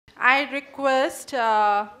I request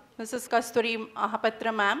Mrs. Kasturi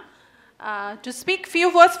Mohapatra ma'am to speak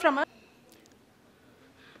few words from us.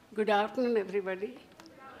 Good afternoon, everybody.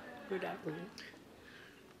 Good afternoon.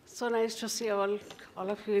 So nice to see all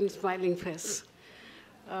of you in smiling face.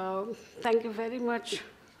 Thank you very much.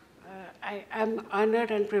 I am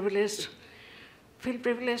honored and privileged, feel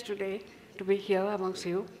privileged today to be here amongst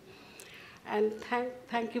you. And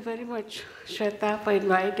thank you very much, Shweta, for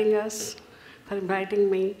inviting us, for inviting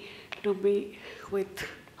me to be with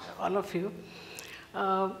all of you.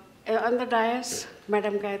 On the dais,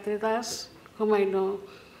 Madam Gayatri Das, whom I know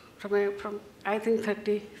from I think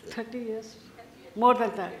 30 years, more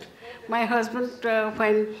than that. My husband,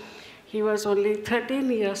 when he was only 13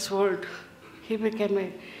 years old, he became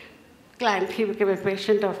a client, he became a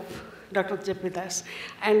patient of Dr. J.P. Das.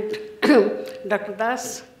 And Dr.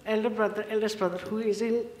 Das' eldest brother, who is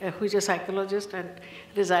a psychologist and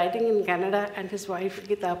residing in Canada, and his wife,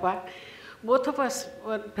 Gitapa, both of us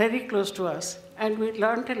were very close to us, and we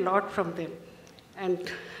learned a lot from them,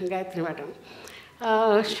 and Gayatri Madam.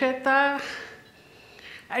 Shweta,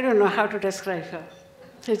 I don't know how to describe her.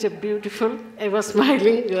 She's a beautiful,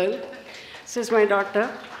 ever-smiling girl. She's my daughter.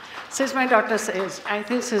 She's my daughter's age. I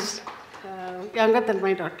think she's younger than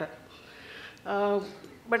my daughter.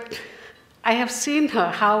 But I have seen her,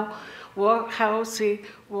 how she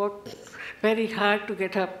worked very hard to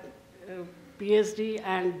get her PhD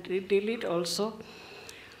and did it also.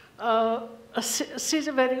 She's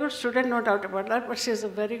a very good student, no doubt about that, but she's a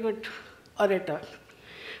very good orator.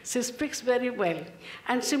 She speaks very well,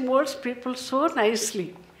 and she molds people so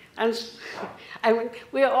nicely. And I mean,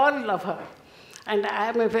 we all love her, and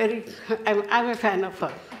I'm a fan of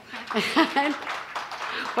her. And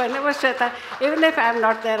whenever Shweta, even if I'm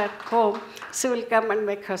not there at home, she will come and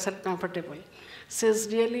make herself comfortable. She's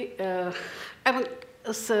really,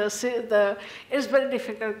 it's very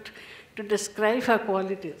difficult to describe her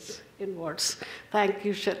qualities in words. Thank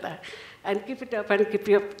you, Shweta. And keep it up and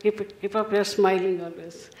keep up your smiling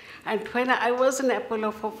always. And when I was in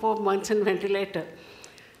Apollo for 4 months in ventilator,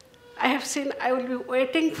 I will be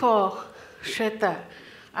waiting for Shweta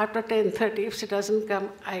after 10:30. If she doesn't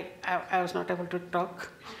come, I was not able to talk.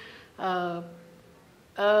 I'll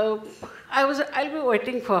be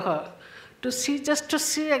waiting for her to see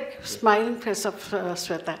a smiling face of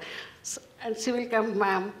Shweta. And she will come,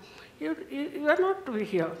 ma'am, you are not to be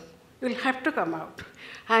here. You'll have to come out.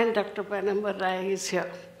 And Dr. Panambar Rai is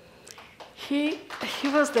here. He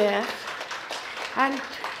was there, and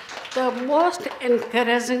the most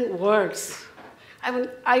encouraging words. I mean,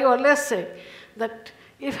 I always say that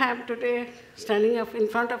if I'm today standing up in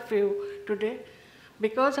front of you today,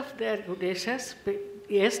 because of their good wishes,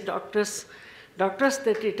 yes, doctors,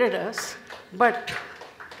 they treated us, but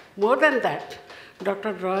more than that,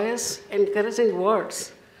 Dr. Roy's encouraging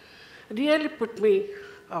words really put me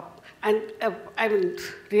up. And I mean,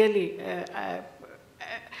 really,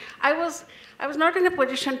 I was not in a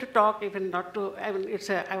position to talk, even not to. I mean,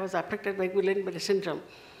 I was affected by Guillain-Barré syndrome,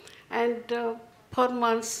 and 4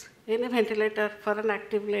 months in a ventilator for an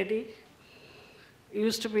active lady.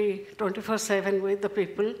 Used to be 24/7 with the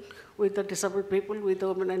people, with the disabled people, with the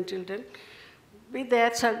women and children. Be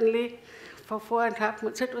there suddenly for 4.5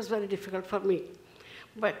 months. It was very difficult for me,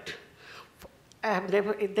 but they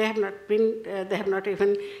have not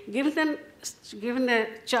even given a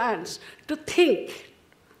chance to think.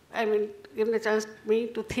 I mean, given a chance me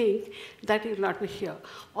to think that he will not be here.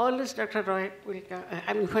 Always Dr. Roy will come.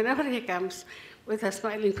 I mean, whenever he comes with a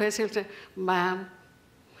smiling face, he'll say, ma'am,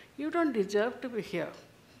 you don't deserve to be here.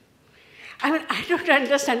 I mean, I don't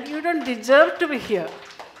understand. You don't deserve to be here.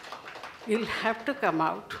 You'll have to come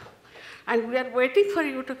out. And we are waiting for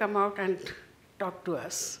you to come out and talk to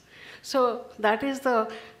us. So that is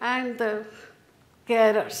the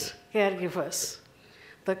caregivers,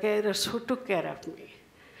 the carers who took care of me.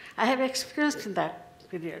 I have experienced that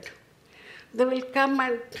period. They will come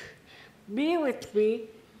and be with me,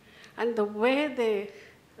 and the way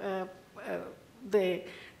they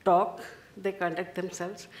talk, they conduct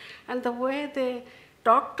themselves, and the way they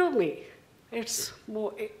talk to me, it's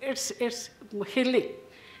healing,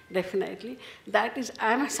 definitely. That is,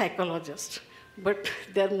 I'm a psychologist. But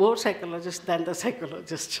there are more psychologists than the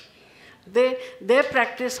psychologists. They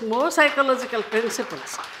practice more psychological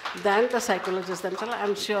principles than the psychologists themselves.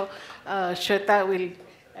 I'm sure Shweta will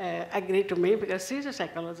agree to me because she's a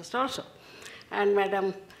psychologist also. And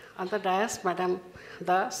Madam on the dais, Madam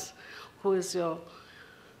Das, who is your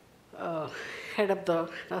head of the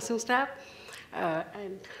nursing staff,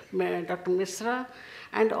 and Dr. Misra,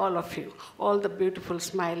 and all of you, all the beautiful,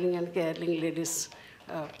 smiling and caring ladies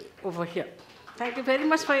over here. Thank you very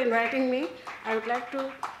much for inviting me. I would like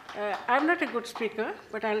to I'm not a good speaker,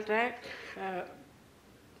 but I'll try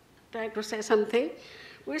to say something.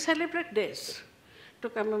 We celebrate days to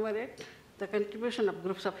commemorate the contribution of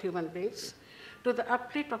groups of human beings to the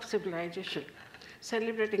uplift of civilization.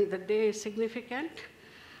 Celebrating the day is significant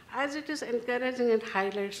as it is encouraging and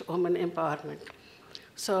highlights women empowerment.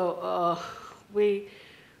 So we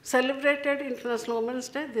celebrated International Women's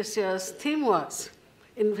Day. This year's theme was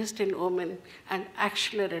invest in women and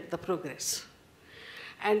accelerate the progress.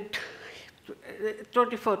 And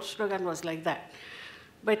 24th slogan was like that.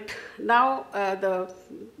 But now the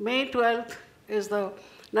May 12th is the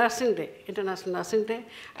Nursing Day, International Nursing Day,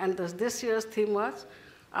 and this year's theme was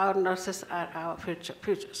our nurses are our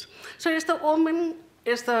futures. So it's the women,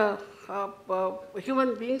 it's the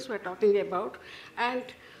human beings we're talking about, and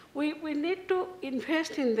we need to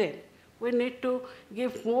invest in them. We need to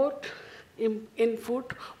give more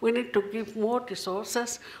input, we need to give more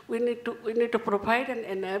resources, we need to provide an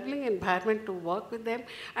enabling environment to work with them,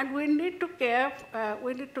 and we need to care,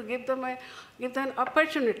 we need to give them an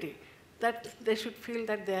opportunity that they should feel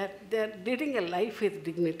that they're leading a life with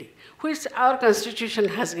dignity, which our Constitution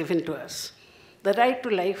has given to us, the right to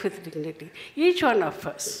life with dignity. Each one of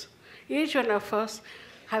us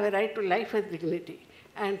have a right to life with dignity.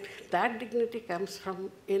 And that dignity comes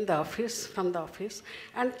from the office,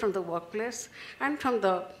 and from the workplace, and from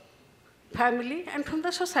the family, and from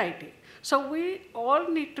the society. So we all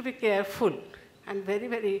need to be careful and very,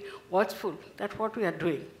 very watchful that what we are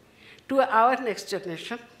doing to our next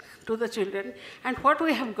generation, to the children, and what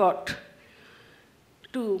we have got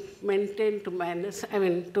to maintain, to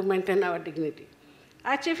maintain our dignity.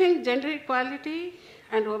 Achieving gender equality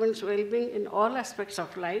and women's well-being in all aspects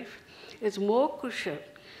of life is more crucial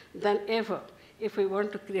than ever if we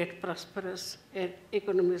want to create prosperous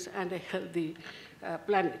economies and a healthy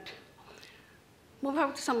planet. ମୁଁ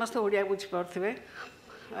ଭାବୁଛି ସମସ୍ତେ ଓଡ଼ିଆ ବୁଝିପାରୁଥିବେ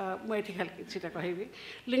ମୁଁ ଏଠି ଖାଲି କିଛିଟା କହିବି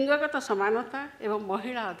ଲିଙ୍ଗଗତ ସମାନତା ଏବଂ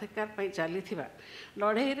ମହିଳା ଅଧିକାର ପାଇଁ ଚାଲିଥିବା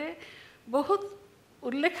ଲଢ଼େଇରେ ବହୁତ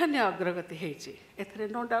ଉଲ୍ଲେଖନୀୟ ଅଗ୍ରଗତି ହେଇଛି ଏଥିରେ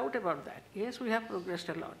no doubt about that. Yes, we have progressed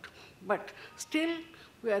a lot, but still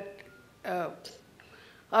we are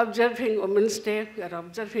observing Women's Day, we are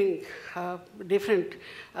observing different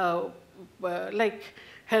like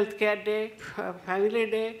Healthcare Day, Family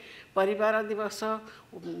Day, Paribara Divasa,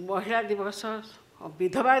 Mahila Divasa,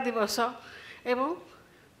 Vidhava Divasa, ଏବଂ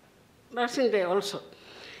Nursing Day also.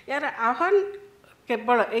 यार आह्वान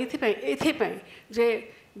केवल एथिपाई जे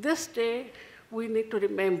this day we need to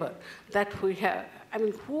remember that we have,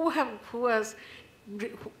 who has,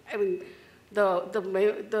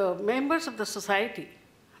 the members of the society,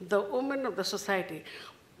 the women of the society,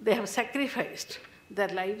 they have sacrificed their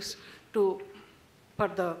lives for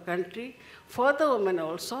the country, for the women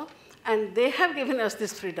also, and they have given us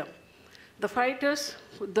this freedom. The fighters,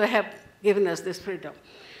 they have given us this freedom.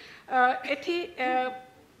 एठी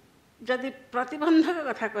जदि प्रतिबंधक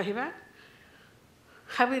कथा कहिबा,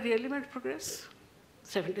 have we really made progress?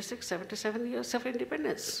 76, 77 years of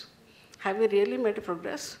independence. Have we really made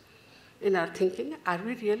progress in our thinking? Are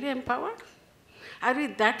we really empowered? Are we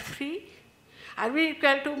that free? Are we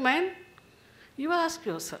equal to men? You ask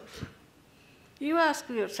yourself. You ask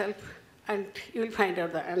yourself, and you will find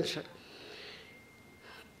out the answer.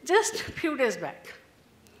 Just a few days back,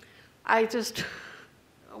 I just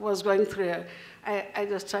was going through, I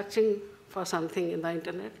was searching for something in the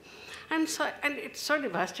internet, and it's so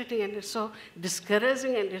devastating, and it's so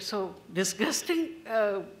discouraging, and it's so disgusting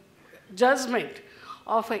judgment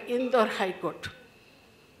of an Indore High Court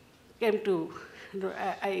came to,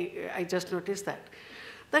 I just noticed that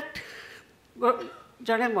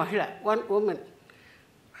Jane Mahila, one woman,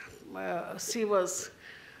 she was,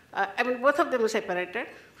 both of them were separated,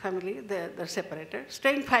 family, they're separated,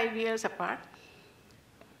 staying 5 years apart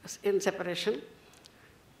in separation.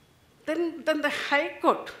 Then the High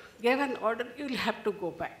Court gave an order, you'll have to go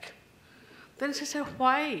back. Then she said,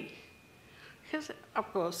 why? He said,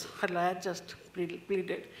 of course, her lawyer just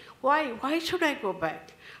pleaded, why should I go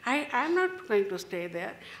back? I'm not going to stay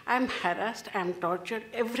there. I'm harassed, I'm tortured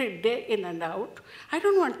every day in and out. I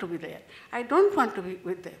don't want to be there. I don't want to be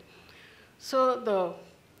with them. So the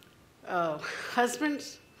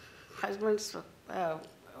husband's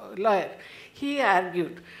lawyer, he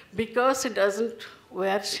argued, because she doesn't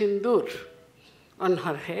wear sindoor on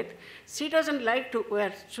her head, she doesn't like to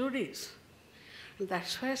wear chudis. And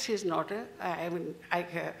that's why she's not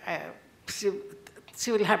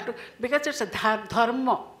she will have to, because it's a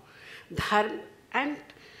dharma. And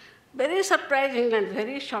very surprising and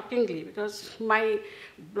very shockingly, because my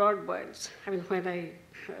blood boils. When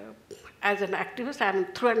as an activist, I'm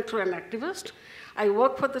through and through an activist. I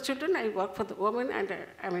work for the children, I work for the women, and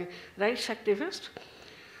I'm a rights activist.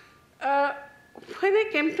 Uh, when I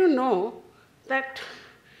came to know that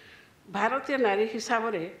Bharatiya Nari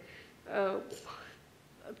hisabare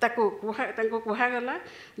ताको कुहागला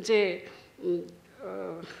जे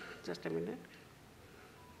just a minute.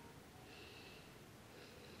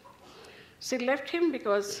 She left him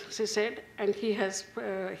because she said, and he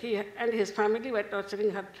and his family were torturing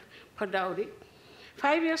her for dowry.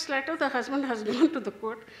 5 years later, the husband has gone to the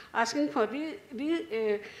court asking for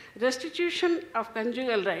restitution of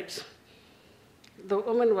conjugal rights. The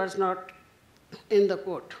woman was not in the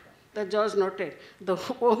court. The judge noted the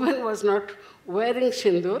woman was not wearing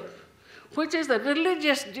sindoor, which is the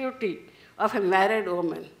religious duty of a married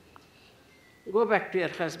woman. Go back to your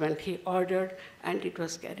husband, he ordered, and it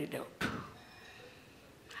was carried out.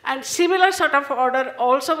 And similar sort of order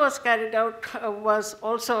also was carried out, was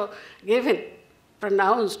also given,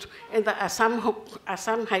 pronounced in the Assam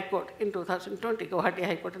High Court in 2020, Guwahati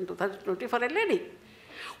High Court in 2020 for a lady.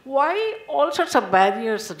 Why all sorts of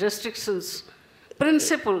barriers, restrictions,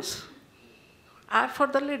 principles are for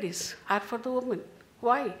the ladies, are for the women?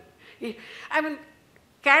 Why? I mean,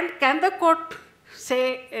 can the court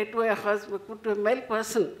say to a husband, to a male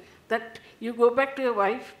person, that you go back to your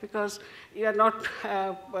wife because you are not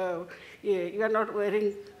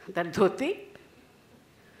wearing that dhoti?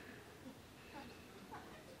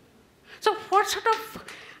 So what sort of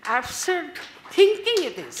absurd thinking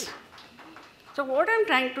it is? So what I'm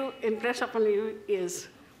trying to impress upon you is,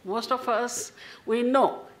 most of us, we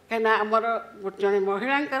know, kaina amara jane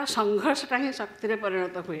mahilankar sangharshta hi shaktire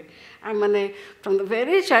parinata hue. I mean, from the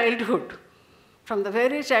very childhood,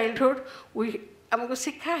 we amako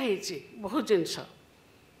sikha heichi bahut jinsa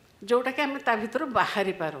jota ki ame ta bhitaru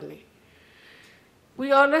bahari paruni.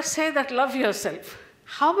 We always say that love yourself.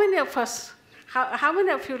 How many of us, how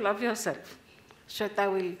many of you love yourself?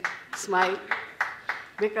 Shweta will smile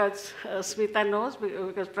because Smita knows,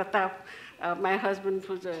 because Pratap, my husband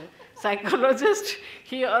who's a psychologist,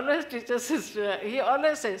 he always teaches his, he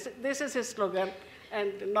always says, this is his slogan,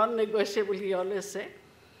 and non-negotiable he always say.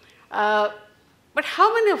 But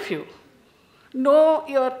how many of you know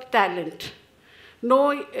your talent,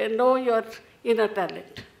 know your inner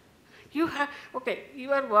talent? You have, okay,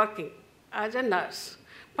 you are working as a nurse,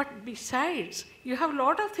 but besides, you have a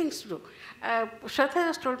lot of things to do. Shweta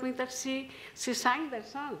has told me that she sang that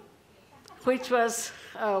song, which was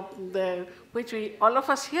which we all of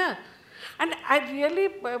us hear, and I really,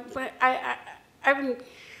 I mean,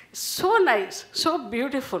 so nice, so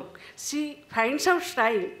beautiful. She finds out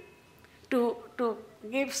time to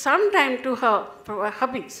give some time to her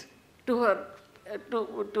hobbies, to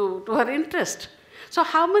her interest. So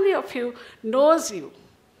how many of you knows you?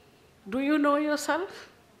 Do you know yourself?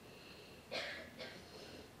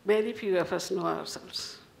 Very few of us know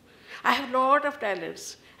ourselves. I have a lot of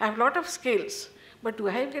talents, I have a lot of skills, but do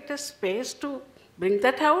I get a space to bring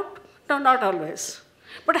that out? No, not always.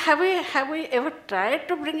 But have we ever tried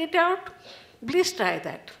to bring it out? Please try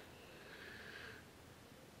that.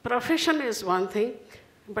 Profession is one thing,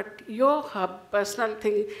 but your personal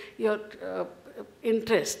thing, your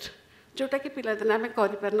interest, जोटा कि पिलादिने आमे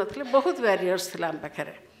करि पार नथिले बहुत barriers थिला आम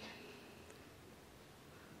पाखरे.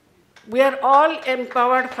 We are all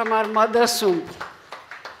empowered from our mother's womb.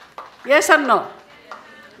 Yes or no?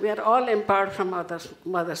 We are all empowered from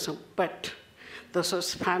mother's womb. But the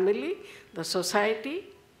family, the society,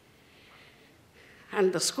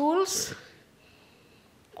 and the schools,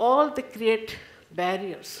 all they create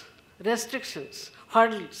barriers, restrictions,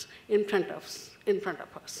 hurdles in front of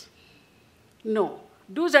us. No.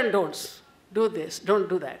 Do's and don'ts. Do this, don't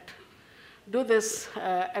do that. Do this,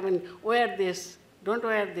 wear this, don't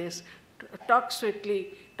wear this. Talk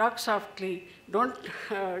sweetly, talk softly,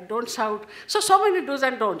 don't shout. So many do's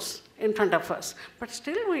and don'ts in front of us. But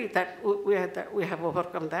still we have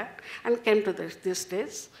overcome that and came to this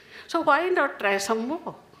stage. So why not try some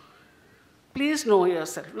more? Please know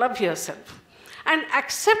yourself, love yourself, and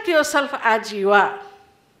accept yourself as you are.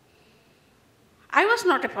 I was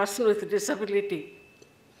not a person with a disability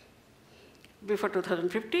before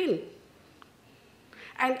 2015.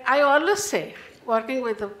 And I always say, working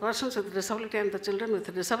with the persons with disability and the children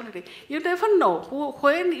with disability, you never know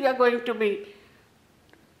when you are going to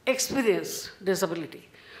experience disability.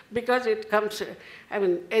 Because it comes,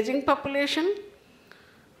 aging population,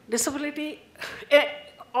 disability,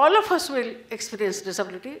 all of us will experience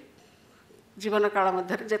disability. जीवन काल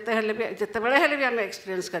मध्य जितेबले हेले भी आमे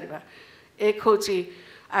experience करिबा. एक होची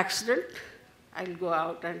accident, I'll go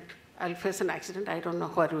out and I'll face an accident, I don't know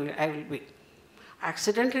where I will be.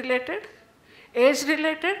 Accident related, age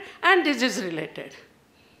related, and disease related.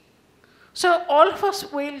 So all of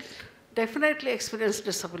us will definitely experience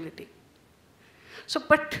disability. So,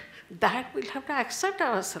 but that we'll have to accept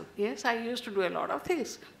ourselves. Yes, I used to do a lot of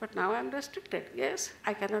things, but now I'm restricted. Yes,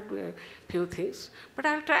 I cannot do a few things, but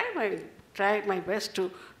I'll try my best to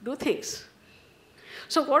do things.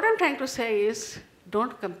 So what I'm trying to say is,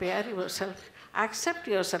 don't compare yourself. Accept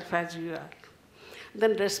yourself as you are.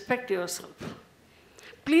 Then respect yourself.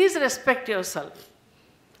 Please respect yourself.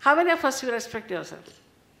 How many of us you respect yourself?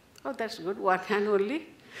 Oh, that's good. One hand only.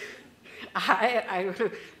 I'm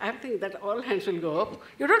thinking that all hands will go up.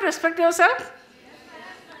 You don't respect yourself?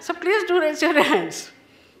 So please do raise your hands.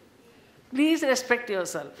 Please respect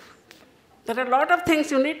yourself. There are a lot of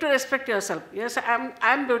things you need to respect yourself. Yes,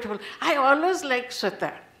 I'm beautiful. I always like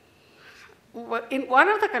Sweta. In one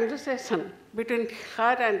of the conversations between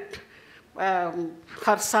her and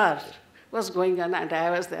her sir was going on, and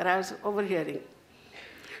I was there, I was overhearing.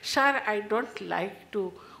 Sir, I don't like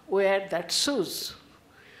to wear that shoes.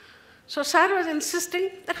 So sir was insisting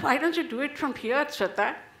that why don't you do it from here,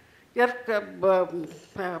 Sweta? You're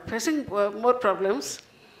facing more problems.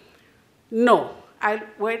 No, I'll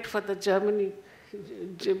wait for the Germany,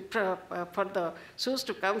 for the shoes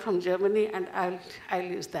to come from Germany, and I'll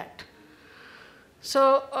use that.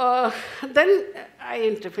 So then I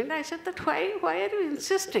intervened. I said that why are you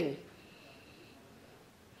insisting?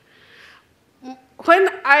 When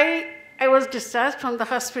I was discharged from the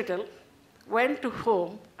hospital, went to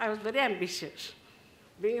home, I was very ambitious.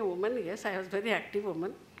 Being a woman, yes, I was a very active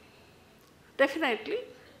woman, definitely.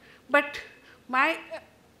 But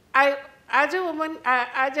as a woman,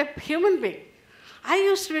 as a human being, I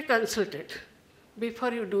used to be consulted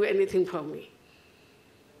before you do anything for me.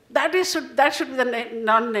 That should be the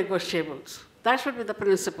non-negotiables. That should be the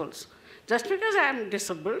principles. Just because I am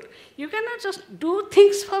disabled, you cannot just do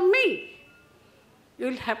things for me. You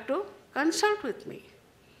will have to consult with me.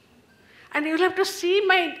 And you will have to see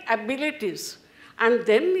my abilities. And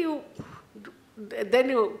then you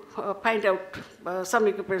find out some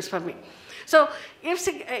equipments for me. So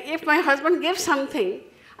if my husband gives something,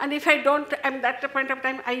 and if I don't, at that point of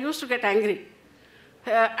time, I used to get angry.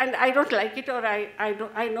 And I don't like it, or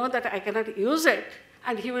I know that I cannot use it,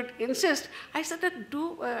 and he would insist. I said that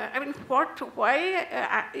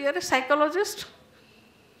why, you're a psychologist?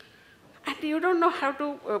 And you don't know how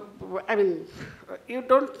to, you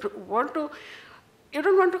don't want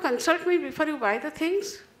to consult me before you buy the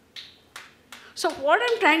things? So what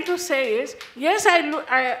I'm trying to say is, yes,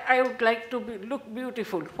 I would like to look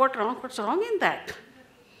beautiful. What's wrong in that?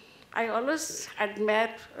 I always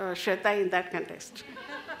admire Shweta in that context.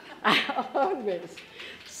 I always.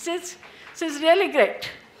 She's really great.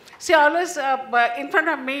 She always, in front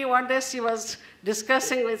of me, one day she was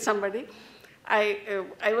discussing with somebody.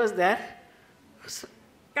 I was there.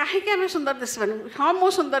 Kahi ke ame sundar disbani? हाँ मु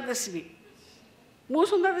सुंदर दिसबी. मु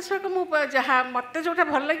सुंदर दिसबा को मु जहाँ मत्ते जोटा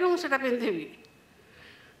भल लगे मु सेटा पिंधिबी.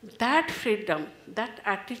 That freedom, that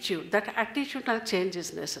attitudinal change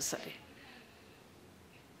is necessary.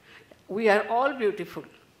 We are all beautiful,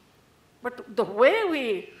 but the way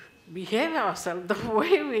we behave ourselves, the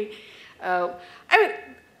way we,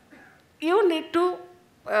 you need to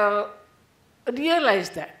realize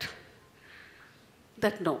that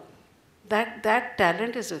no, that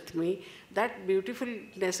talent is with me, that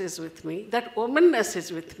beautifulness is with me, that womanness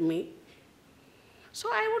is with me. So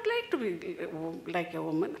I would like to be like a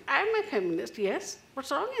woman. I'm a feminist, yes.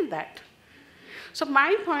 What's wrong in that? So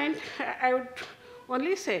my point, I would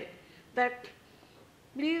only say that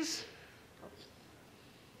please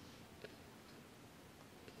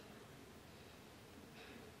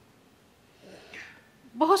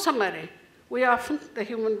बहुत समय we often, the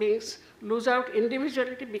human beings, lose out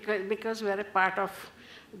individuality because we are a part of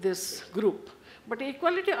this group. But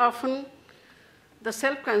equality often, the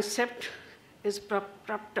self-concept is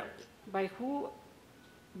propped up by who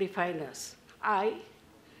defines us. I,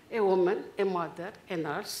 a woman, a mother, a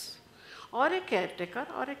nurse, or a caretaker,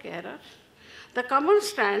 or a carer. The common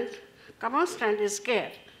strand is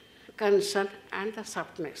care, concern, and the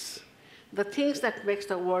softness, the things that makes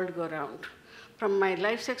the world go round. From my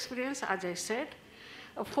life's experience, as I said,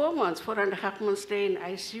 a 4.5 months stay in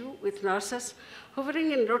ICU with nurses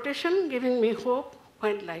hovering in rotation, giving me hope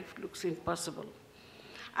when life looks impossible.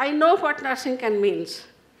 I know what nursing can mean.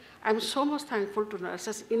 I'm so much thankful to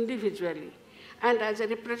nurses individually and as a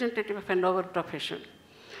representative of a noble profession.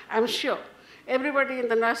 I'm sure everybody in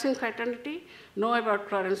the nursing fraternity know about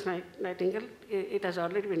Florence Nightingale. It has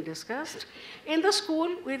already been discussed. In the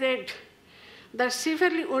school, we read that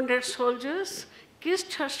severely wounded soldiers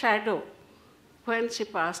kissed her shadow when she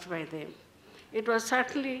passed by them. It was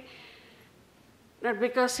certainly not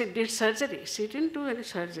because she did surgery. She didn't do any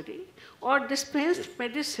surgery or dispensed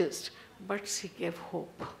medicines, but she gave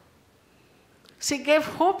hope. She gave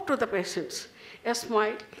hope to the patients. A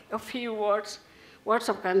smile, a few words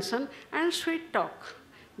of concern, and sweet talk.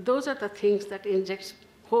 Those are the things that inject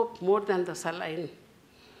hope more than the saline.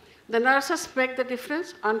 The nurses make the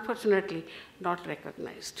difference, unfortunately, not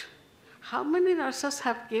recognized. How many nurses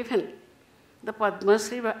have given the Padma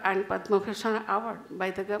Shri and Padma Bhushan award by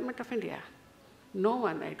the government of India? No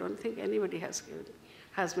one, I don't think anybody has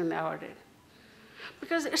been awarded.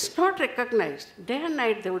 Because it's not recognized. Day and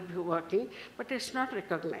night they would be working, but it's not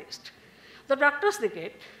recognized. The doctors they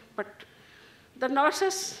get, but the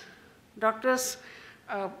nurses, the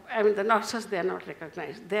nurses, they are not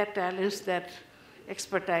recognized. Their talents, their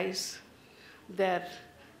expertise, their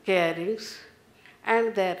carings,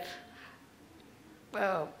 and their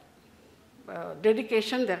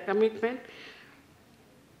dedication, their commitment,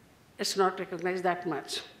 is not recognized that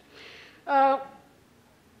much.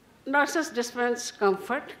 Nurses dispense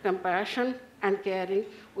comfort, compassion, and caring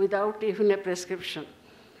without even a prescription.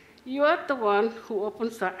 You are the one who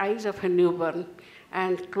opens the eyes of a newborn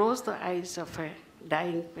and closes the eyes of a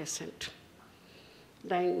dying patient,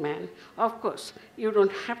 dying man. Of course, you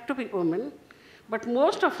don't have to be women, but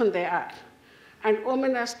most often they are. And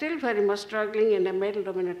women are still very much struggling in a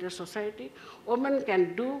male-dominated society. Women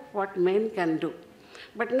can do what men can do.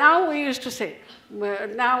 But now we used to say,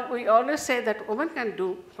 now we always say that women can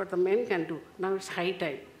do what the men can do. Now it's high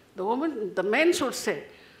time. The men should say,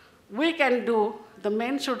 we can do, the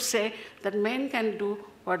men should say that men can do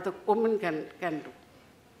what the women can do.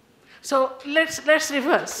 So let's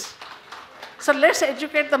reverse. So let's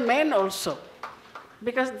educate the men also,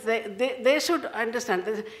 because they should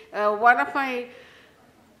understand. One of my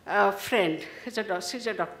friend, she's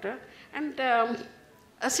a doctor, and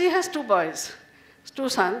she has 2 boys, 2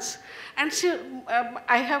 sons, and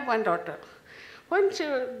I have 1 daughter. When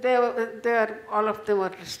all of them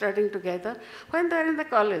were studying together, when they are in the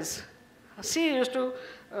college, she used to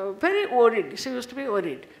very worried. She used to be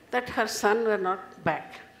worried that her son were not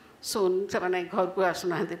back soon. ସେମାନେ ଘରକୁ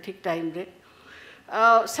ଆସୁନାହାନ୍ତି ଠିକ୍ ଟାଇମ୍ରେ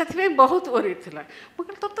ସେଥିପାଇଁ ବହୁତ worried ଥିଲା। ମୁଁ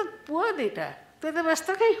କହିଲି ତୋର ତ ପୁଅ 2ଟା, ତୁ ଏତେ ବ୍ୟସ୍ତ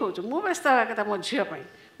କାହିଁ ହେଉଛୁ? ମୁଁ ବ୍ୟସ୍ତ ହେବା କଥା ମୋ ଝିଅ ପାଇଁ,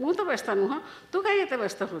 ମୁଁ ତ ବ୍ୟସ୍ତ ନୁହଁ, ତୁ କାହିଁ ଏତେ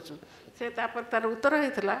ବ୍ୟସ୍ତ ହେଉଛୁ? ସେ ତାପରେ ତାର ଉତ୍ତର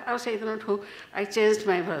ହେଇଥିଲା, ଆଉ ସେଇଦିନଠୁ I changed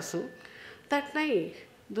my version that ନାଇଁ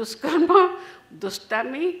ଦୁଷ୍କର୍ମ,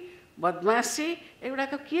 ଦୁଷ୍ଟାମି, ବଦମାସି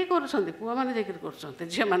ଏଗୁଡ଼ାକ କିଏ କରୁଛନ୍ତି? ପୁଅମାନେ ଯାଇକରି କରୁଛନ୍ତି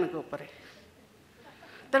ଝିଅମାନଙ୍କ ଉପରେ।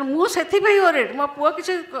 ତେଣୁ ମୁଁ ସେଥିପାଇଁ ଓରିଡ୍, ମୋ ପୁଅ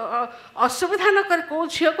କିଛି ଅସୁବିଧା ନ କରି, କେଉଁ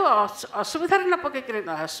ଝିଅକୁ ଅସୁବିଧାରେ ନ ପକେଇକରି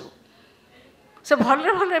ନ ଆସୁ, ସେ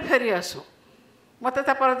ଭଲରେ ଭଲରେ ଫେରି ଆସୁ, ମୋତେ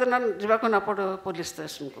ତା ପରଦିନ ଯିବାକୁ ନ ପଡ଼ୁ ପୋଲିସ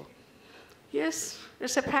ଷ୍ଟେସନକୁ। Yes,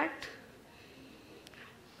 it's a fact.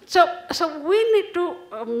 So we need to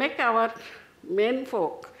make our men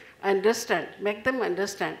folk understand, make them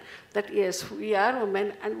understand that yes, we are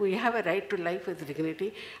women and we have a right to life with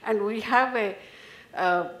dignity, and we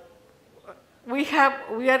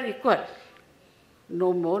are equal,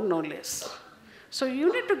 no more, no less. So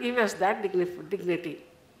you need to give us that dignity.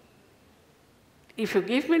 If you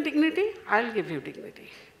give me dignity, I'll give you dignity.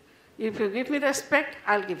 If you give me respect,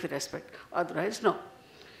 I'll give you respect. Otherwise, no.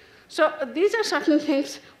 So these are certain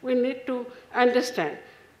things we need to understand.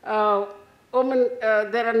 Women,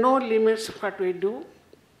 there are no limits what we do,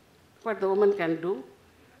 what the woman can do.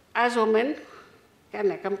 As women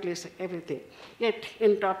can accomplish everything. Yet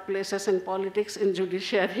in top places, in politics, in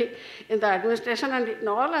judiciary, in the administration, and in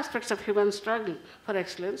all aspects of human struggle for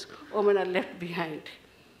excellence, women are left behind.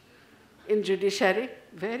 In judiciary,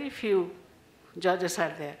 very few judges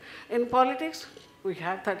are there. In politics, we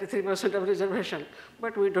have 33% of reservation,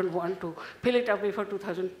 but we don't want to fill it up before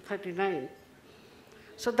 2039.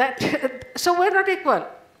 So we're not equal.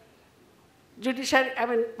 Judiciary,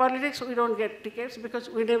 politics, we don't get tickets because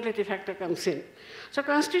winnability factor comes in. So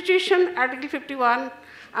Constitution, Article 51,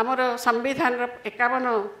 our Sambidhan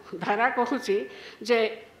 51 dhara kohuchi,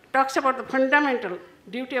 talks about the fundamental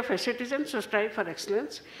duty of a citizen to strive for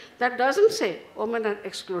excellence. That doesn't say women are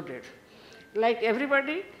excluded. Like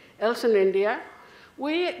everybody else in India,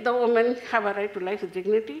 we, the women, have a right to life with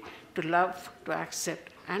dignity, to love, to accept,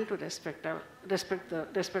 and to respect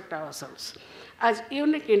ourselves. As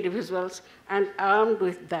unique individuals and armed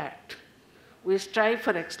with that, we strive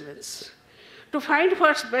for excellence. To find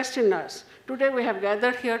what's best in us, today we have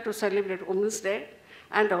gathered here to celebrate Women's Day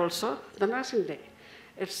and also the Nursing Day.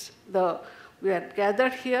 We are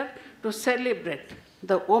gathered here to celebrate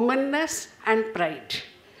the womanness and pride.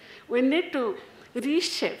 We need to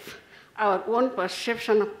reshape our own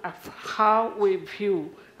perception of how we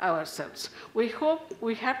view ourselves. We hope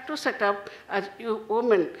we have to set up as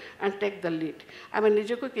women and take the lead. आम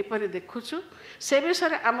निजको किपरि देखुछु से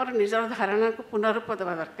विषय आमर निजर धारणा को पुनरुप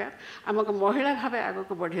देवा दरकार आमको महिला भाव आग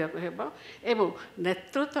को बढ़िया को हेबो एवं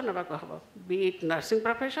नेतृत्व नबा को हबो B it nursing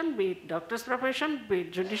profession B it doctors profession B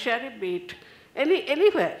it judiciary B it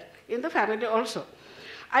anywhere in the family also.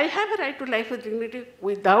 I have a right to life with dignity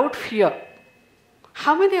without fear.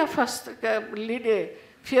 How many of us lead a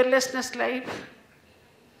fearlessness life?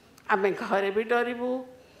 आम घर भी डरबू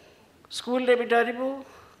school रे भी डरबू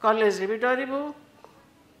college रे भी डरबू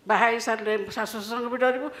बाहाई सारे शाशु शशुर भी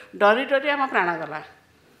डरबू डरी डरी आम प्राण गला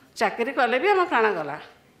चाकरी कले भी आम प्राण गला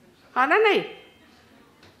हाँ ना नहीं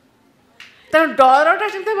तेणु डरटा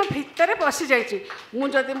जब मो भितर पशि जाइए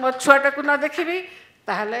मुझे मो छुआटा को न देखी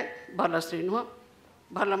ताहले भल स्त्री नुह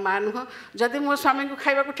भल माँ नुह जदि मो स्वामी को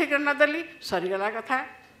खाइबा को ठीक नदेली सरीगला कथा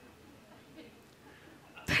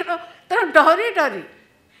तेणु तेणु डरी डरी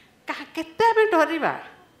केते आम डरवा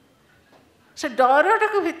से डरटा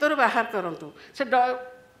को भितर बाहर करूँ से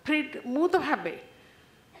फ्री मु तो भावे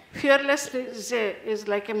fearless is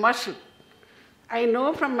like a muscle. I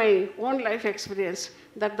know from my own life experience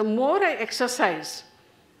that the more I exercise,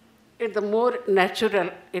 the more natural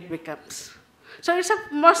it becomes. So it's a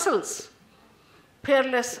muscles.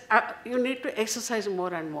 Fearless, you need to exercise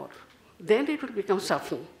more and more. Then it will become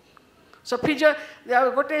softening. So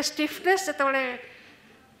there got a stiffness that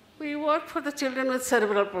we work for the children with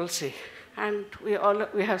cerebral palsy. And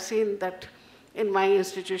we have seen that in my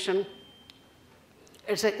institution,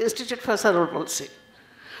 it's an institute for cerebral palsy.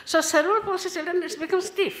 So cerebral palsy children, it becomes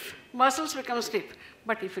stiff, muscles become stiff.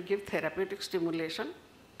 But if you give therapeutic stimulation,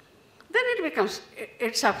 then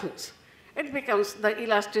it softens. It becomes, the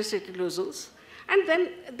elasticity loosens, and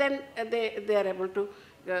then they are able to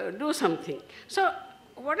do something. So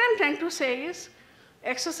what I'm trying to say is,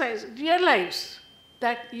 exercise, realize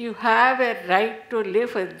that you have a right to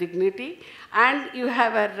live with dignity, and you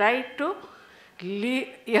have a right to live,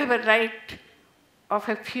 you have a right of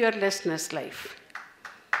a fearlessness life.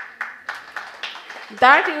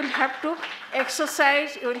 That you will have to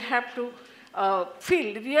exercise, you will have to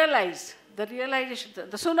feel, realize, the realization,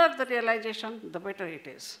 the sooner the realization, the better it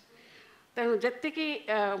is. तेणु जेतिकी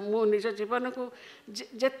मु निज जीवन को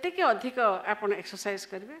जेतिकी अधिक आपण exercise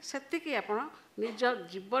करेंगे सेतिकी आपण निज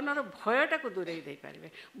जीवन भयटा को दूरे दे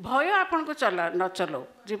पारे. भय आपण को न चलो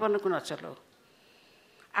जीवन को न चलो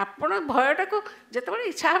आपण भयटा को जिते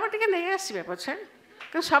इच्छा हम टे नहीं आसवे पछे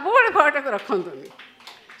सब भयटा को रखनी.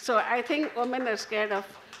 So I think women are scared of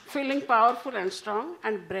feeling powerful and strong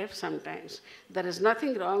and brave sometimes. There is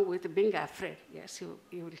nothing wrong with being afraid. Yes, you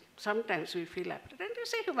will, sometimes we feel afraid, and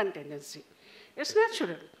it's a human tendency. It's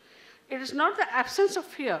natural. It is not the absence of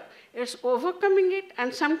fear. It's overcoming it,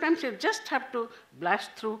 and sometimes you just have to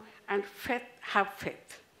blast through and have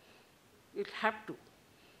faith. You have to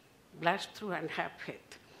blast through and have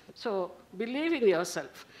faith. So believe in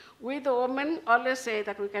yourself. We the women always say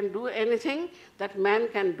that we can do anything that man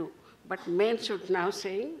can do. But men should now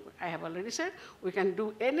say, I have already said, we can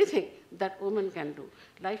do anything that women can do.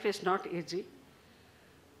 Life is not easy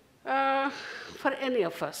for any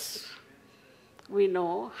of us. We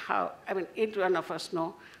know how, each one of us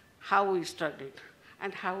know how we struggled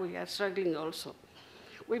and how we are struggling also.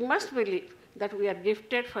 We must believe that we are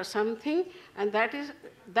gifted for something, and that is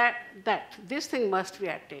that this thing must be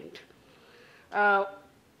attained.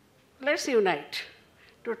 Let's unite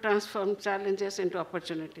to transform challenges into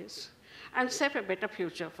opportunities and save a better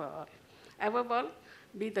future for all. Above all,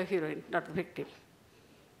 be the heroine, not the victim.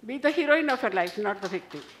 Be the heroine of your life, not the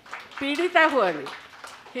victim. Pidita huani,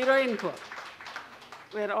 heroine huwa.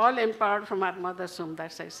 We are all empowered from our mother's womb,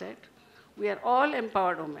 that's I said. We are all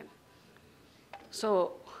empowered women.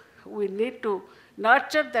 So we need to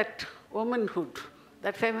nurture that womanhood,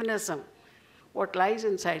 that feminism, what lies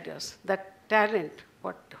inside us, that talent,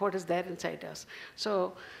 what is there inside us.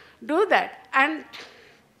 So do that. And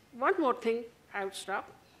one more thing, I would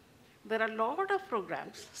stop. There are a lot of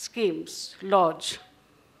programs, schemes, laws,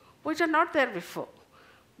 which are not there before.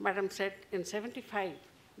 Madam said in 75,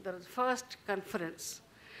 there was the first conference.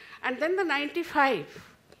 And then the 95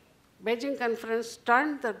 Beijing conference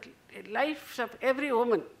turned the lives of every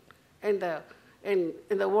woman in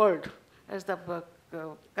the world as the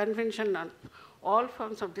convention on all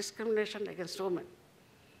forms of discrimination against women.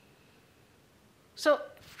 So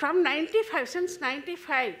from 95, since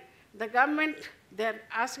 95, the government, they're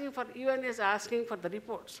asking for, UN is asking for the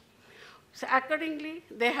reports. So accordingly,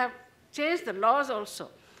 they have changed the laws also.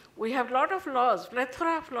 We have a lot of laws,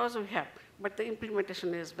 plethora of laws we have, but the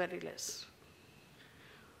implementation is very less.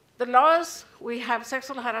 The laws, we have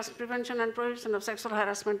sexual harassment, prevention and prohibition of sexual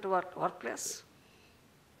harassment to workplace.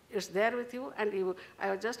 is there with you, and you,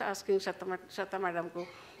 I was just asking Shata madam ko,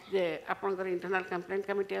 je apangar internal complaint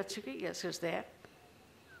committee achi ki? Yes, it's there.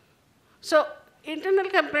 So internal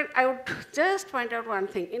complaint, I would just point out one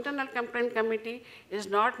thing. Internal complaint committee is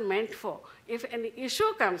not meant for, if any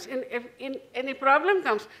issue comes, if any problem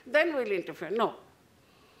comes, then we'll interfere. No.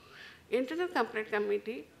 Internal complaint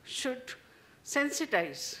committee should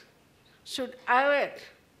sensitize, should aware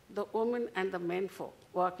the women and the men folk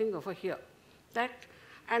working over here. That,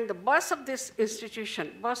 and the boss of this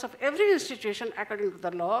institution, boss of every institution according to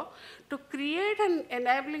the law, to create an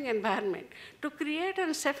enabling environment, to create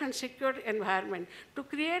a safe and secure environment, to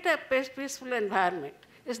create a peaceful environment,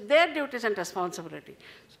 is their duties and responsibility.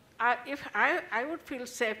 If I would feel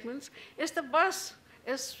safe means, is the boss,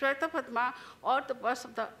 is Shweta Padma or the boss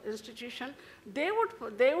of the institution, they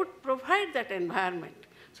would provide that environment.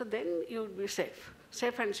 So then you would be safe.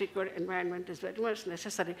 Safe and secure environment is very much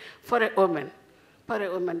necessary for a woman. For a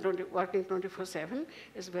woman working 24/7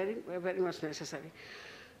 is very, very much necessary.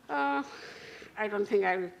 I don't think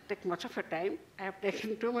I will take much of your time. I have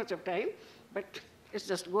taken too much of time, but it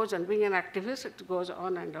just goes on. Being an activist, it goes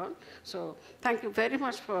on and on. So thank you very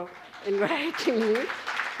much for inviting me.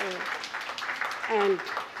 And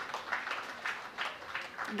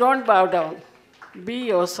don't bow down. Be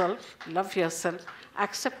yourself, love yourself,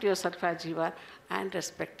 accept yourself as you are, and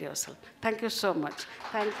respect yourself. Thank you so much.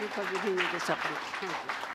 Thank you for giving me this opportunity. Thank you.